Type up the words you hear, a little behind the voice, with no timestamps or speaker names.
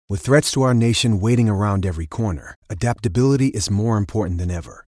With threats to our nation waiting around every corner, adaptability is more important than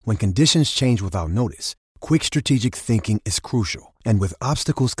ever. When conditions change without notice, quick strategic thinking is crucial. And with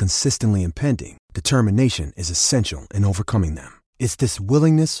obstacles consistently impending, determination is essential in overcoming them. It's this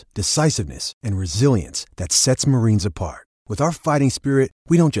willingness, decisiveness, and resilience that sets Marines apart. With our fighting spirit,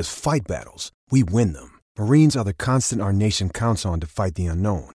 we don't just fight battles, we win them. Marines are the constant our nation counts on to fight the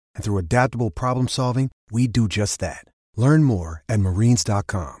unknown. And through adaptable problem solving, we do just that. Learn more at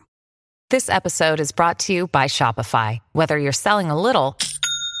marines.com. This episode is brought to you by Shopify. Whether you're selling a little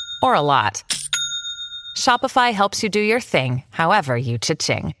or a lot, Shopify helps you do your thing, however you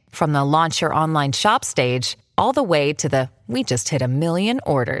cha-ching. From the launch your online shop stage, all the way to the we just hit 1 million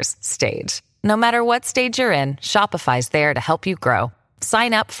orders stage. No matter what stage you're in, Shopify's there to help you grow.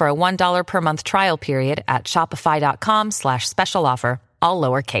 Sign up for a $1 per month trial period at shopify.com/special offer, all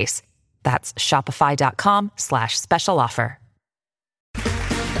lowercase. That's shopify.com/special offer.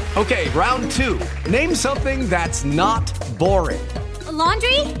 Okay, round two. Name something that's not boring. A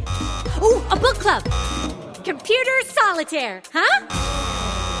laundry? Ooh, a book club. Computer solitaire, huh?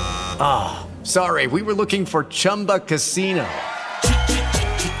 Ah, sorry, we were looking for Chumba Casino.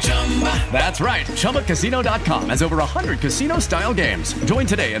 That's right, ChumbaCasino.com has over 100 casino-style games. Join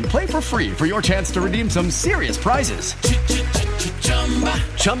today and play for free for your chance to redeem some serious prizes.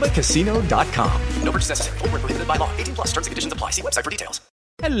 ChumbaCasino.com. No purchase necessary. Void where prohibited by law. 18+ terms and conditions apply. See website for details.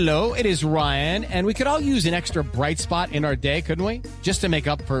 Hello, it is Ryan, and we could all use an extra bright spot in our day, couldn't we? Just to make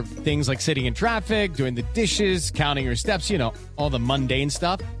up for things like sitting in traffic, doing the dishes, counting your steps, you know, all the mundane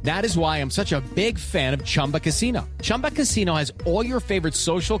stuff. That is why I'm such a big fan of Chumba Casino. Chumba Casino has all your favorite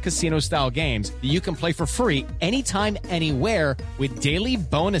social casino-style games that you can play for free anytime, anywhere with daily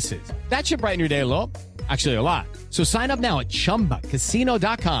bonuses. That should brighten your day a little. Actually, a lot. So sign up now at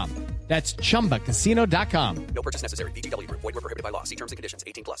ChumbaCasino.com. That's ChumbaCasino.com. No purchase necessary. VGW Group. Void where prohibited by law. See terms and conditions.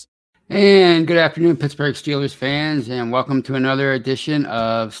 18+. And good afternoon, Pittsburgh Steelers fans, and welcome to another edition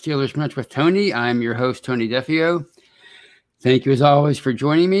of Steelers Brunch with Tony. I'm your host, Tony Defio. Thank you, as always, for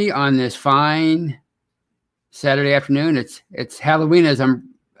joining me on this fine Saturday afternoon. It's Halloween as I'm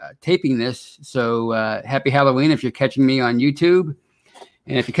taping this, so happy Halloween if you're catching me on YouTube.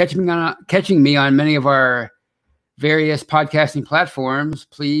 And if you're catching me on many of our various podcasting platforms,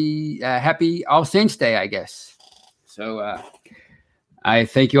 please, happy All Saints Day, I guess. So I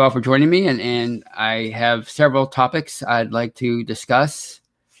thank you all for joining me, and I have several topics I'd like to discuss.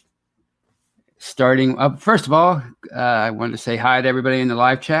 Starting up, first of all, I wanted to say hi to everybody in the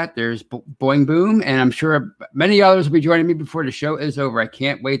live chat. There's Boing Boom, and I'm sure many others will be joining me before the show is over. I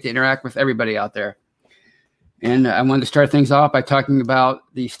can't wait to interact with everybody out there. And I wanted to start things off by talking about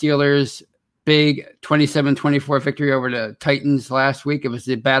the Steelers' big 27-24 victory over the Titans last week. It was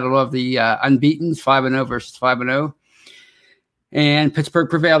the battle of the unbeatens, 5-0 versus 5-0. And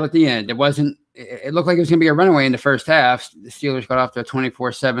Pittsburgh prevailed at the end. It looked like it was going to be a runaway in the first half. The Steelers got off to a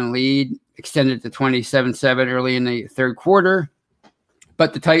 24-7 lead, extended to 27-7 early in the third quarter.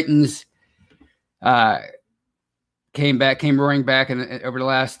 But the Titans came roaring back over the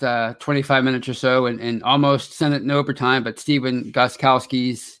last 25 minutes or so and almost sent it in overtime. But Steven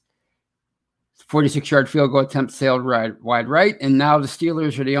Gostkowski's 46-yard field goal attempt sailed wide right. And now the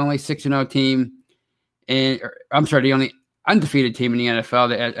Steelers are the only 6-0 team the only undefeated team in the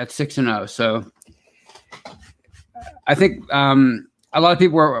NFL at 6-0. So I think a lot of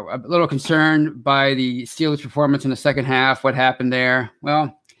people were a little concerned by the Steelers' performance in the second half. What happened there?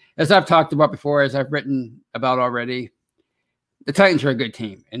 Well, as I've talked about before, as I've written about already, the Titans are a good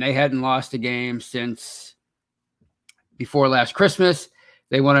team, and they hadn't lost a game since before last Christmas.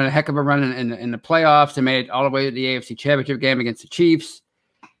 They won a heck of a run in the playoffs. They made it all the way to the AFC Championship game against the Chiefs.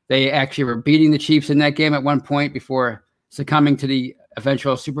 They actually were beating the Chiefs in that game at one point before succumbing to the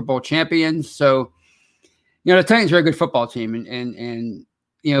eventual Super Bowl champions. So, you know, the Titans are a good football team. And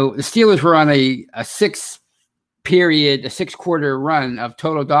you know, the Steelers were on a six-quarter run of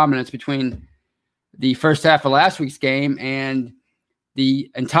total dominance between the first half of last week's game and the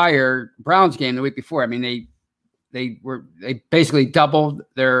entire Browns game the week before. I mean, they basically doubled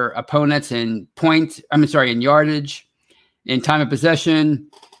their opponents in yardage, in time of possession.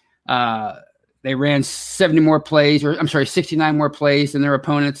 They ran 69 more plays than their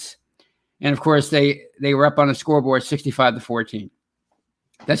opponents. And of course they were up on the scoreboard 65-14.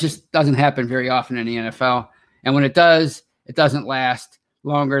 That just doesn't happen very often in the NFL. And when it does, it doesn't last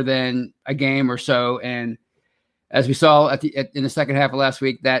longer than a game or so. And as we saw in the second half of last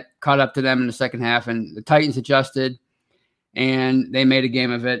week, that caught up to them in the second half, and the Titans adjusted and they made a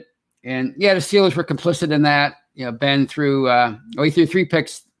game of it. And yeah, the Steelers were complicit in that. You know, Ben threw 3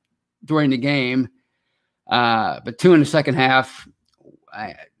 picks during the game, but 2 in the second half.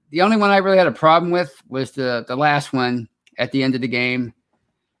 The only one I really had a problem with was the last one at the end of the game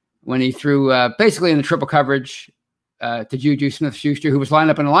when he threw basically in the triple coverage to Juju Smith-Schuster, who was lined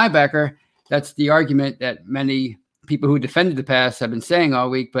up in a linebacker. That's the argument that many people who defended the pass have been saying all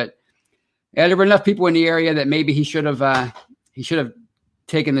week. But yeah, there were enough people in the area that maybe he should have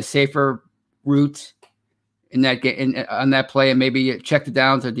taken the safer route in that on that play, and maybe checked it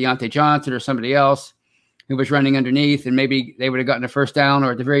down to Deontay Johnson or somebody else who was running underneath, and maybe they would have gotten a first down,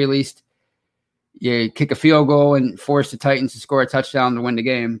 or at the very least, you kick a field goal and force the Titans to score a touchdown to win the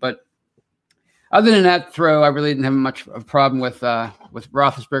game. But other than that throw, I really didn't have much of a problem with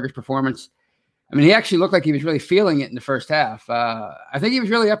Roethlisberger's performance. I mean, he actually looked like he was really feeling it in the first half. I think he was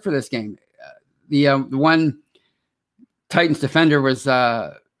really up for this game. The one Titans defender was,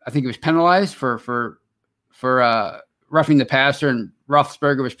 I think he was penalized for roughing the passer, and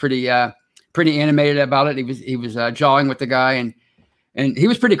Roethlisberger was pretty animated about it. He was jawing with the guy, and he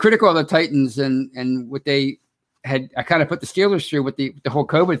was pretty critical of the Titans and what they had. I kind of put the Steelers through with the whole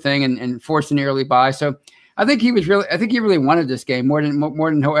COVID thing and forced an early bye. So I think he really wanted this game more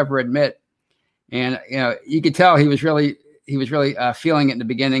than he'll ever admit. And you could tell he was really feeling it in the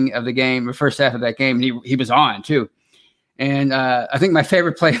beginning of the game, the first half of that game. And he was on too. And I think my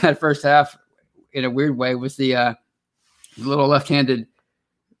favorite play in that first half, in a weird way, was the little left-handed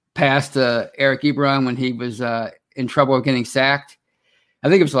pass to Eric Ebron when he was in trouble getting sacked. I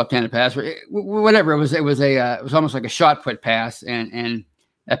think it was a left-handed pass, whatever. It was almost like a shot put pass, and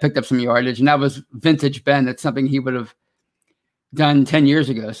that picked up some yardage. And that was vintage Ben. That's something he would have done 10 years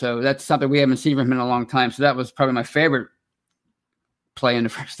ago. So that's something we haven't seen from him in a long time. So that was probably my favorite play in the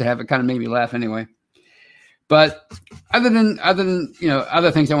first half. It kind of made me laugh anyway. But other than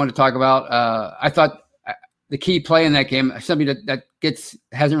other things I want to talk about, I thought the key play in that game, something that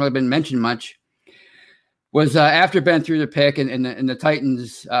hasn't really been mentioned much, was after Ben threw the pick and the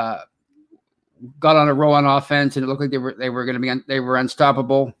Titans got on a roll on offense, and it looked like they were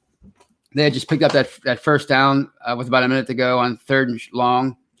unstoppable. They had just picked up that first down with about a minute to go on 3rd and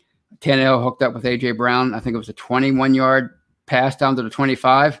long. Tannehill hooked up with A.J. Brown. I think it was a 21-yard pass down to the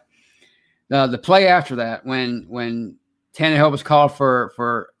 25. The play after that, when Tannehill was called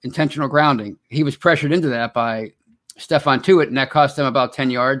for intentional grounding, he was pressured into that by Stephon Tuitt, and that cost them about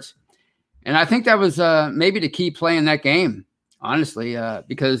 10 yards. And I think that was maybe the key play in that game, honestly,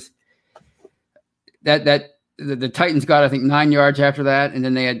 because the Titans got, I think, 9 yards after that, and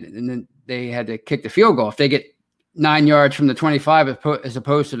then they had to kick the field goal. If they get 9 yards from the 25 as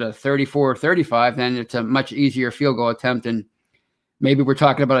opposed to the 34 or 35, then it's a much easier field goal attempt, and maybe we're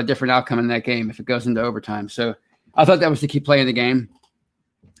talking about a different outcome in that game if it goes into overtime. So I thought that was the key play in the game.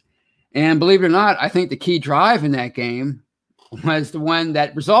 And believe it or not, I think the key drive in that game was the one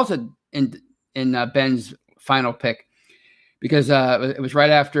that resulted in Ben's final pick, because it was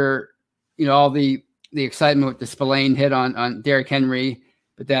right after all the excitement with the Spillane hit on Derrick Henry,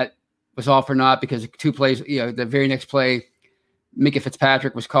 but that was all for naught because 2 plays. The very next play, Minkah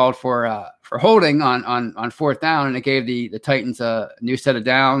Fitzpatrick was called for holding on 4th down, and it gave the Titans a new set of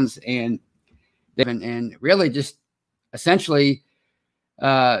downs and really just essentially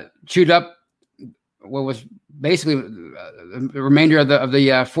chewed up what was basically the remainder of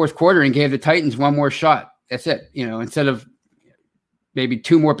the fourth quarter and gave the Titans one more shot. That's it. Instead of maybe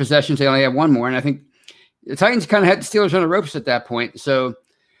 2 more possessions, they only had 1 more. And I think the Titans kind of had the Steelers on the ropes at that point. So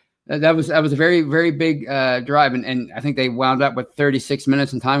that was a very, very big drive. And I think they wound up with 36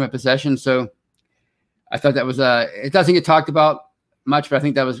 minutes in time of possession. So I thought that was it doesn't get talked about much, but I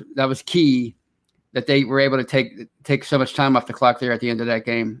think that was key, that they were able to take so much time off the clock there at the end of that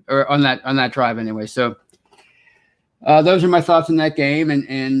game, or on that drive anyway. So those are my thoughts on that game.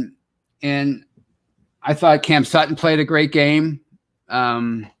 And I thought Cam Sutton played a great game,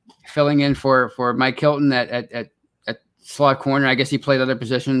 filling in for Mike Hilton at slot corner. I guess he played other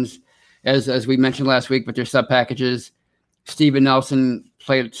positions as we mentioned last week, but their sub packages. Steven Nelson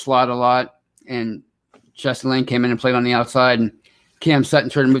played slot a lot, and Justin Lane came in and played on the outside, and Cam Sutton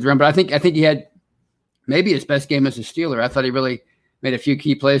sort of moved around. But I think he had maybe his best game as a Steeler. I thought he really made a few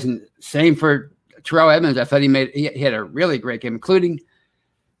key plays, and same for Terrell Edmunds. I thought he had a really great game, including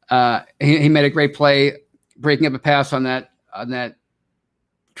he made a great play breaking up a pass on that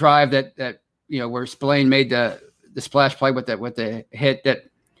drive that where Spillane made the splash play with the hit that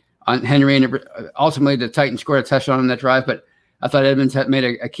on Henry, and ultimately the Titans scored a touchdown on that drive. But I thought Edmunds had made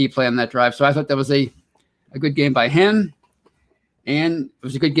a key play on that drive, so I thought that was a good game by him. And it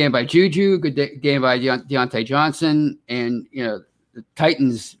was a good game by Juju, good game by Deontay Johnson. And, the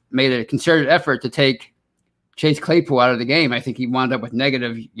Titans made a concerted effort to take Chase Claypool out of the game. I think he wound up with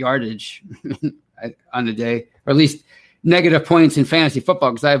negative yardage on the day, or at least negative points in fantasy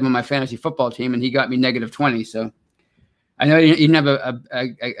football because I have him on my fantasy football team, and he got me negative 20. So I know he didn't have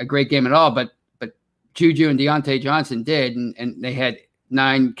a great game at all, but Juju and Deontay Johnson did, and they had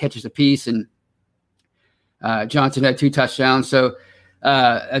 9 catches apiece, and Johnson had 2 touchdowns. So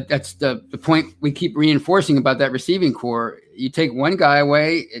that's the point we keep reinforcing about that receiving core. You take one guy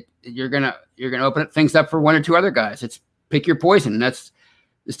away, you're gonna open things up for 1 or 2 other guys. It's pick your poison. That's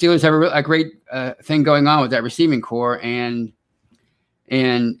the Steelers have a great thing going on with that receiving core, and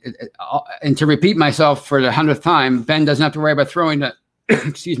to repeat myself for the 100th time, Ben doesn't have to worry about throwing to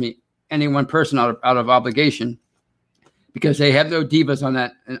excuse me, any one person out of obligation, because they have no divas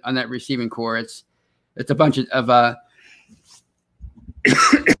on that receiving core. It's a bunch of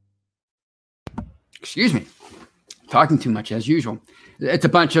excuse me, talking too much as usual. It's a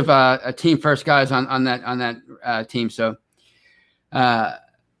bunch of team first guys on that team. So, and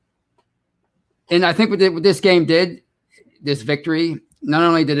I think what this game did, this victory, not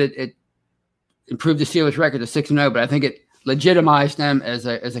only did it improve the Steelers' record to 6-0, but I think it legitimized them as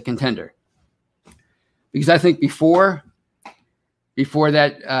a contender. Because I think before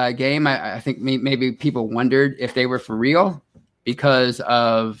that game, I think maybe people wondered if they were for real because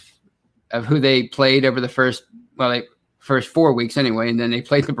of who they played over the first 4 weeks anyway, and then they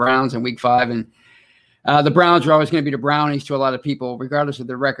played the Browns in week 5, and the Browns are always going to be the Brownies to a lot of people, regardless of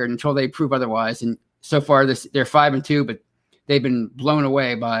their record, until they prove otherwise. And so far, they're 5-2, but they've been blown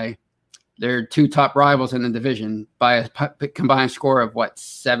away by their 2 top rivals in the division by a combined score of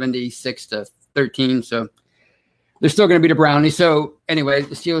 76-13. So they're still going to be the Brownies. So anyway,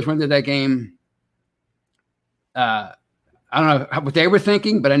 the Steelers went into that game. I don't know what they were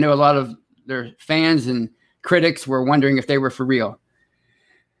thinking, but I know a lot of their fans and critics were wondering if they were for real.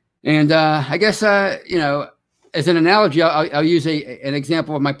 And I guess, as an analogy, I'll use an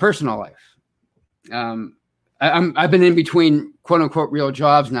example of my personal life. I've been in between quote unquote real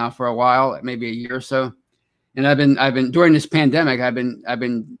jobs now for a while, maybe a year or so. And I've been during this pandemic, I've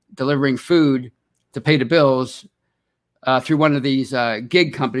been delivering food to pay the bills through one of these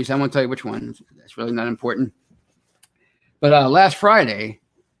gig companies. I won't tell you which one. That's really not important. But last Friday,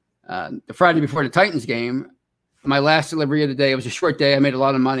 the Friday before the Titans game, my last delivery of the day, it was a short day. I made a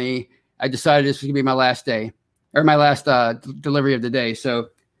lot of money. I decided this was going to be my last day, or my last delivery of the day. So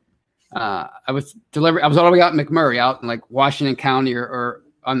I was all the way out in McMurray, out in like Washington County or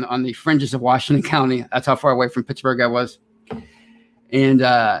on the fringes of Washington County. That's how far away from Pittsburgh I was. And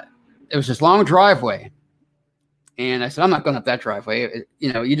it was this long driveway. And I said, I'm not going up that driveway.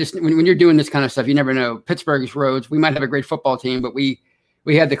 You just, when you're doing this kind of stuff, you never know. Pittsburgh's roads, we might have a great football team, but we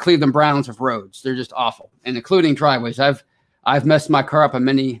had the Cleveland Browns of roads. They're just awful. And including driveways. I've messed my car up on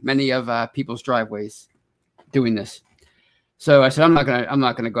many of people's driveways doing this. So I said, I'm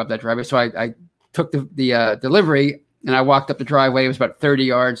not gonna go up that driveway. So I took the delivery and I walked up the driveway. It was about 30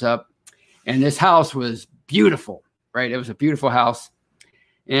 yards up, and this house was beautiful, right? It was a beautiful house.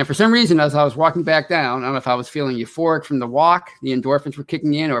 And for some reason, as I was walking back down, I don't know if I was feeling euphoric from the walk, the endorphins were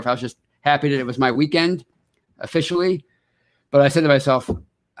kicking in, or if I was just happy that it was my weekend officially. But I said to myself,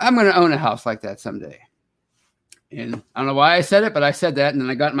 I'm going to own a house like that someday. And I don't know why I said it, but I said that, and then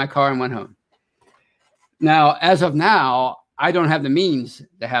I got in my car and went home. Now, as of now, I don't have the means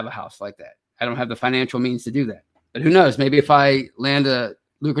to have a house like that. I don't have the financial means to do that. But who knows? Maybe if I land a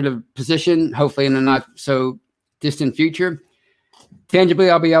lucrative position, hopefully in the not so distant future, tangibly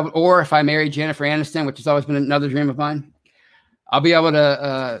I'll be able, or if I marry Jennifer Aniston, which has always been another dream of mine, I'll be able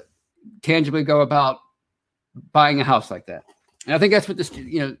to tangibly go about buying a house like that. And I think that's what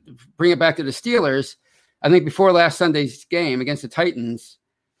bring it back to the Steelers. I think before last Sunday's game against the Titans,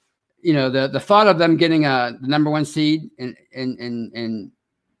 the thought of them getting the number 1 seed in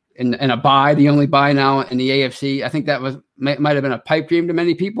a bye, the only bye now in the AFC, I think that might have been a pipe dream to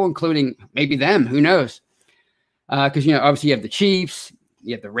many people, including maybe them. Who knows? Because obviously you have the Chiefs,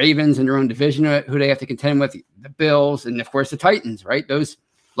 you have the Ravens in their own division who they have to contend with, the Bills, and of course the Titans. Right? A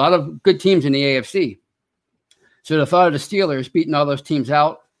lot of good teams in the AFC. So the thought of the Steelers beating all those teams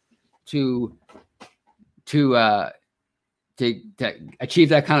out to achieve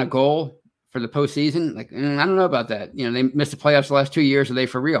that kind of goal for the postseason, I don't know about that. They missed the playoffs the last 2 years. Are they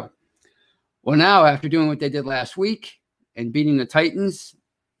for real? Well, now after doing what they did last week and beating the Titans,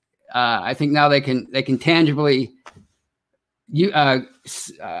 I think now they can tangibly have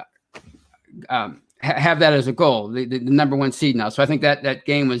that as a goal, the number 1 seed now. So I think that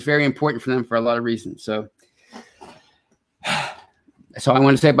game was very important for them for a lot of reasons. So I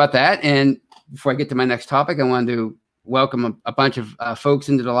want to say about that. And before I get to my next topic, I wanted to welcome a bunch of folks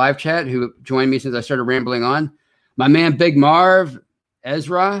into the live chat who joined me since I started rambling on. My man, Big Marv,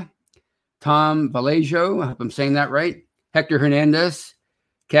 Ezra, Tom Vallejo, I hope I'm saying that right, Hector Hernandez,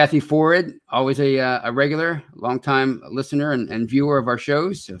 Kathy Ford, always a regular, longtime listener and viewer of our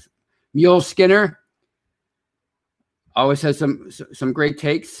shows. So, Mule Skinner always has some great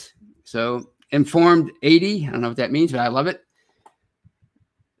takes. So Informed 80, I don't know what that means, but I love it.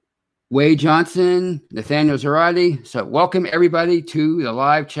 Wade Johnson, Nathaniel Zarati. So welcome everybody to the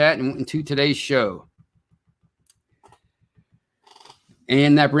live chat and to today's show.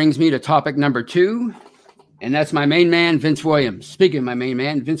 And that brings me to topic number 2, and that's my main man, Vince Williams. Speaking of my main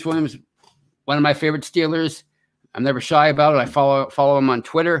man, Vince Williams, one of my favorite Steelers. I'm never shy about it. I follow him on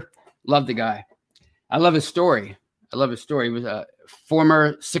Twitter. Love the guy. I love his story. He was a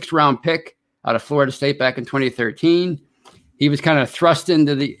former 6th-round pick out of Florida State back in 2013. He was kind of thrust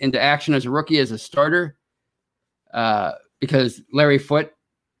into action as a rookie, as a starter, because Larry Foote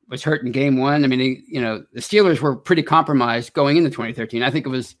was hurt in game 1. I mean, the Steelers were pretty compromised going into 2013. I think it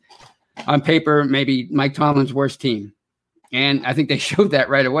was, on paper, maybe Mike Tomlin's worst team. And I think they showed that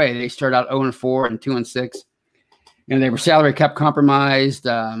right away. They started out 0-4 and 2-6. They were salary cap compromised.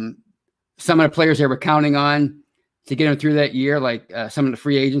 Some of the players they were counting on to get them through that year, like some of the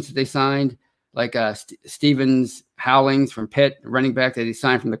free agents that they signed, like Stevens Howlings from Pitt, running back that he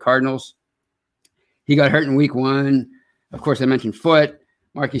signed from the Cardinals. He got hurt in week 1. Of course, I mentioned Foote.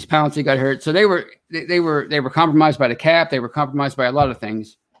 Marquise Pouncey got hurt. So they were compromised by the cap. They were compromised by a lot of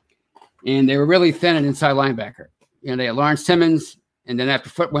things. And they were really thin at inside linebacker. They had Lawrence Timmons, and then after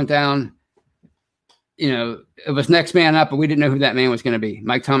Foote went down, it was next man up, but we didn't know who that man was going to be.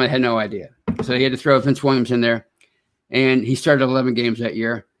 Mike Tomlin had no idea. So he had to throw Vince Williams in there. And he started 11 games that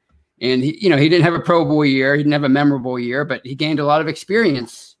year. And he didn't have a Pro Bowl year. He didn't have a memorable year, but he gained a lot of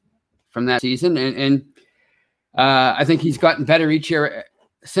experience from that season. And I think he's gotten better each year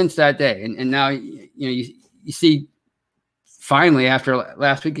since that day. And now, you see, finally, after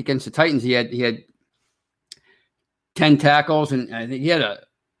last week against the Titans, he had 10 tackles, and I think he had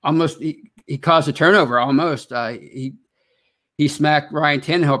he caused a turnover almost. He smacked Ryan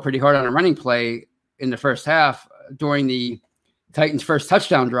Tannehill pretty hard on a running play in the first half during the Titans' first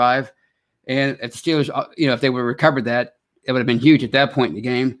touchdown drive. And if the Steelers, if they would have recovered that, it would have been huge at that point in the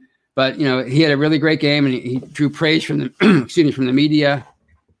game. But, he had a really great game, and he drew praise from the from the media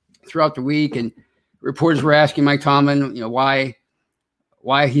throughout the week. And reporters were asking Mike Tomlin, why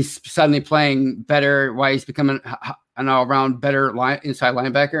he's suddenly playing better, why he's becoming an all-around better inside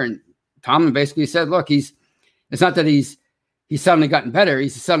linebacker. And Tomlin basically said, look, it's not that he's suddenly gotten better.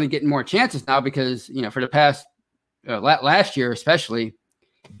 He's suddenly getting more chances now because, for the past last year especially,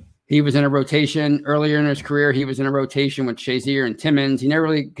 he was in a rotation earlier in his career. He was in a rotation with Shazier and Timmons. He never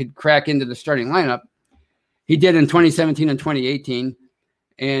really could crack into the starting lineup. He did in 2017 and 2018.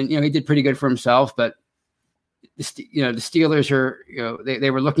 And, he did pretty good for himself, but the Steelers are, they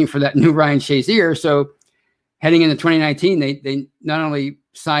were looking for that new Ryan Shazier. So heading into 2019, they not only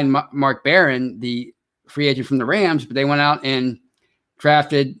signed Mark Barron, the free agent from the Rams, but they went out and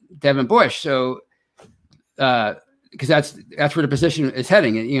drafted Devin Bush. So, because that's where the position is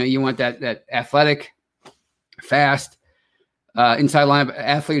heading. And, you want that athletic, fast, inside line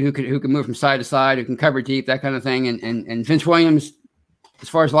athlete who can move from side to side, who can cover deep, that kind of thing. And Vince Williams, as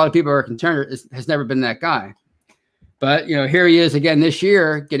far as a lot of people are concerned, has never been that guy. But, here he is again this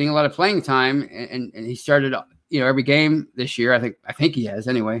year, getting a lot of playing time, and he started, every game this year. I think he has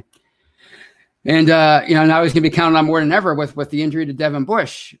anyway. And, now he's going to be counted on more than ever with the injury to Devin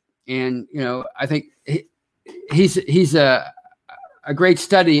Bush. And, I think he's a great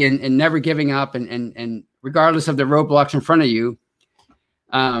study in never giving up and regardless of the roadblocks in front of you,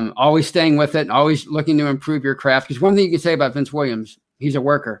 always staying with it, always looking to improve your craft. Because one thing you can say about Vince Williams, he's a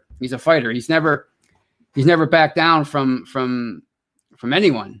worker. He's a fighter. He's never backed down from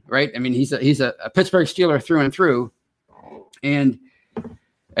anyone, right? I mean, he's a Pittsburgh Steeler through and through. And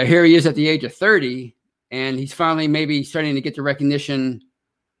here he is at the age of 30, and he's finally maybe starting to get the recognition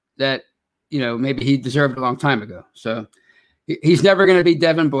that, maybe he deserved a long time ago. So he's never going to be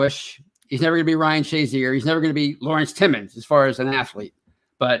Devin Bush. He's never going to be Ryan Shazier. He's never going to be Lawrence Timmons as far as an athlete.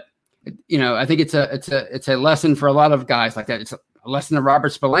 But, I think it's a lesson for a lot of guys like that. It's a lesson to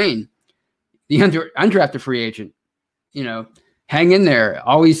Robert Spillane, the undrafted free agent. Hang in there.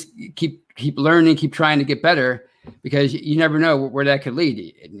 Always keep learning, keep trying to get better, because you never know where that could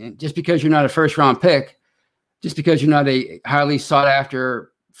lead. And just because you're not a first-round pick, just because you're not a highly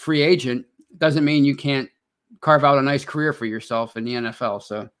sought-after free agent, doesn't mean you can't carve out a nice career for yourself in the NFL.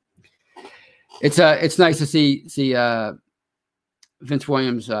 So it's nice to see Vince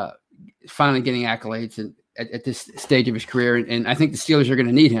Williams finally getting accolades at this stage of his career, and I think the Steelers are going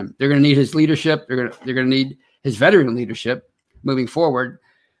to need him. They're going to need his leadership. They're going to need his veteran leadership moving forward,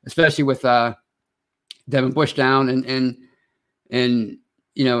 especially with Devin Bush down, and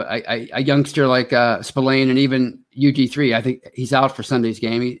you know, a youngster like Spillane and even UG3. I think he's out for Sunday's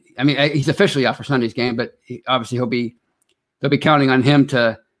game. He's officially out for Sunday's game, but obviously they'll be counting on him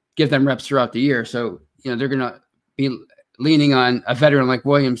to give them reps throughout the year. So, you know, they're going to be leaning on a veteran like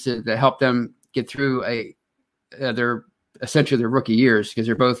Williams to help them get through their rookie years, because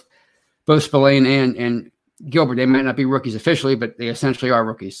they're both Spillane and Gilbert. They might not be rookies officially, but they essentially are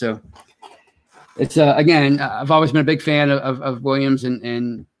rookies. So it's again, I've always been a big fan of Williams,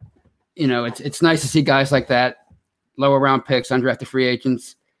 and you know, it's nice to see guys like that, lower round picks, undrafted free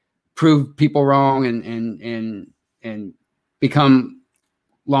agents, prove people wrong and become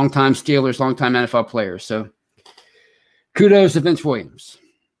longtime Steelers, longtime NFL players. So kudos to Vince Williams.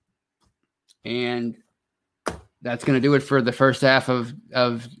 And that's going to do it for the first half of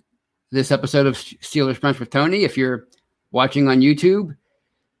this episode of Steelers Brunch with Tony. If you're watching on YouTube,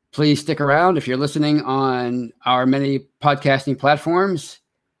 please stick around. If you're listening on our many podcasting platforms,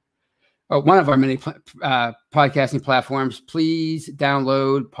 or one of our many podcasting platforms, please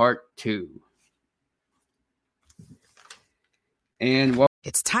download part 2. And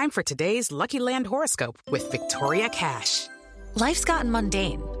it's time for today's Lucky Land horoscope with Victoria Cash. Life's gotten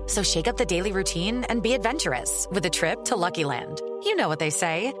mundane, so shake up the daily routine and be adventurous with a trip to Lucky Land. You know what they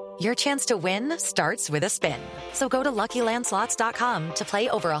say, your chance to win starts with a spin. So go to LuckyLandSlots.com to play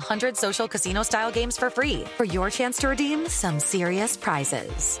over 100 social casino-style games for free for your chance to redeem some serious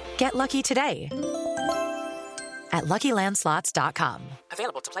prizes. Get lucky today at LuckyLandSlots.com.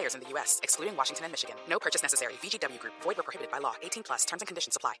 Available to players in the U.S., excluding Washington and Michigan. No purchase necessary. VGW Group. Void where prohibited by law. 18+. Terms and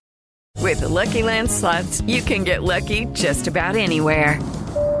conditions apply. With the Lucky Land Slots, you can get lucky just about anywhere.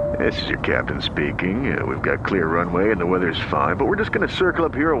 This is your captain speaking. We've got clear runway and the weather's fine, but we're just going to circle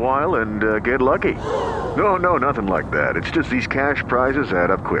up here a while and get lucky. No, nothing like that. It's just these cash prizes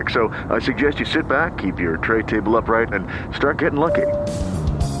add up quick. So I suggest you sit back, keep your tray table upright, and start getting lucky.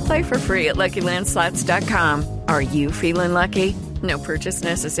 Play for free at LuckyLandSlots.com. Are you feeling lucky? No purchase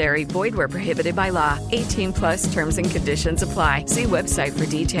necessary. Void where prohibited by law. 18+ terms and conditions apply. See website for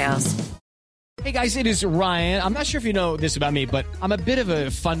details. Hey guys, it is Ryan. I'm not sure if you know this about me, but I'm a bit of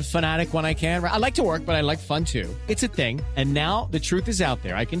a fun fanatic when I can. I like to work, but I like fun too. It's a thing. And now the truth is out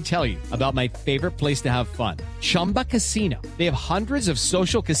there. I can tell you about my favorite place to have fun. Chumba Casino. They have hundreds of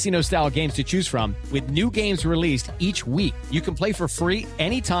social casino style games to choose from with new games released each week. You can play for free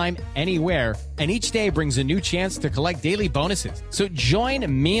anytime, anywhere. And each day brings a new chance to collect daily bonuses. So join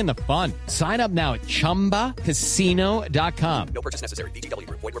me in the fun. Sign up now at ChumbaCasino.com. No purchase necessary. VGW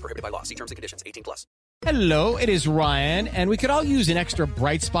Group. Void where prohibited by law. See terms and conditions. 18+. Hello, it is Ryan, and we could all use an extra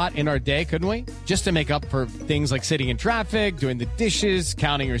bright spot in our day, couldn't we? Just to make up for things like sitting in traffic, doing the dishes,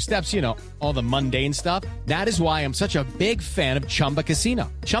 counting your steps, you know, all the mundane stuff. That is why I'm such a big fan of Chumba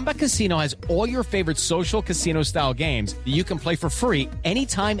Casino. Chumba Casino has all your favorite social casino-style games that you can play for free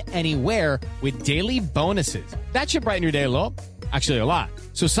anytime, anywhere with daily bonuses. That should brighten your day a little. Actually, a lot.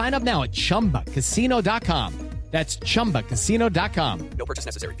 So sign up now at ChumbaCasino.com. That's ChumbaCasino.com. No purchase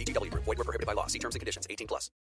necessary. VGW Group. Void where prohibited by law. See terms and conditions. 18+.